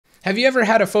Have you ever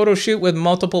had a photo shoot with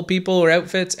multiple people or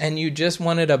outfits and you just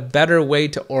wanted a better way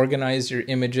to organize your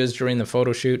images during the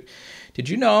photo shoot? Did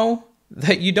you know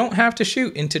that you don't have to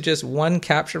shoot into just one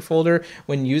capture folder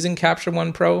when using Capture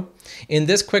One Pro? In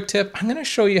this quick tip, I'm going to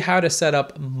show you how to set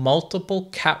up multiple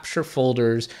capture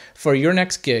folders for your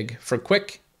next gig for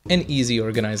quick and easy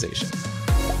organization.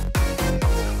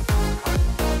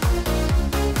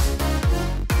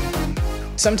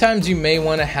 Sometimes you may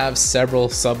want to have several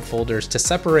subfolders to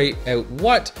separate out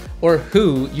what or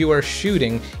who you are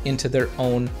shooting into their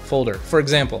own folder. For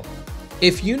example,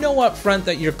 if you know up front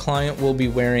that your client will be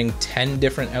wearing 10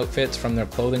 different outfits from their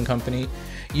clothing company,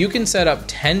 you can set up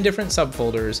 10 different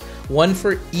subfolders, one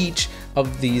for each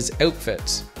of these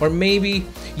outfits. Or maybe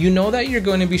you know that you're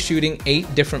going to be shooting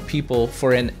 8 different people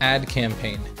for an ad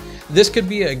campaign. This could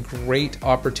be a great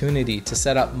opportunity to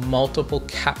set up multiple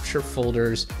capture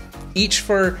folders, each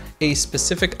for a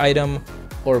specific item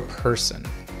or person.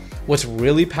 What's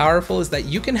really powerful is that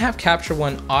you can have Capture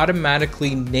One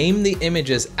automatically name the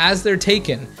images as they're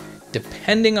taken,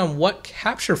 depending on what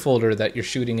capture folder that you're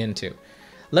shooting into.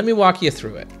 Let me walk you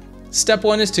through it. Step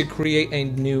 1 is to create a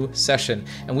new session,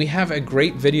 and we have a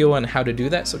great video on how to do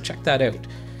that, so check that out.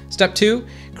 Step 2,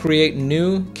 create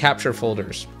new capture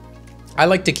folders. I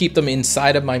like to keep them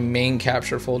inside of my main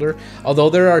capture folder. Although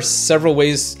there are several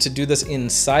ways to do this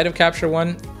inside of Capture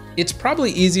One, it's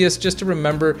probably easiest just to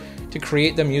remember to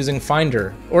create them using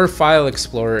Finder or File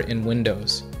Explorer in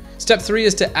Windows. Step 3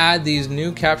 is to add these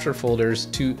new capture folders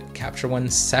to Capture One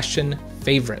Session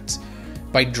Favorites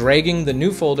by dragging the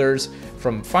new folders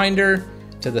from Finder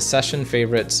to the Session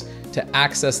Favorites to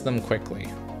access them quickly.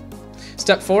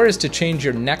 Step 4 is to change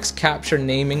your next capture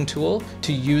naming tool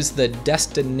to use the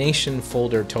destination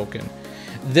folder token.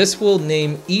 This will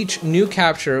name each new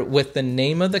capture with the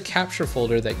name of the capture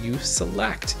folder that you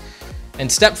select.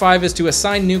 And step 5 is to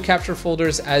assign new capture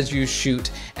folders as you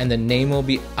shoot, and the name will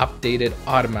be updated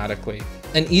automatically.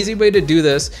 An easy way to do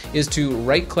this is to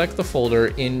right-click the folder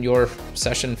in your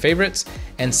session favorites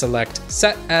and select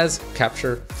Set as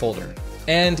Capture Folder.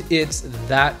 And it's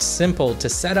that simple to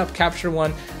set up Capture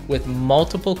One with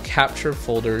multiple capture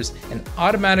folders and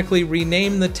automatically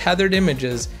rename the tethered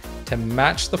images to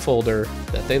match the folder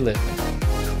that they live in.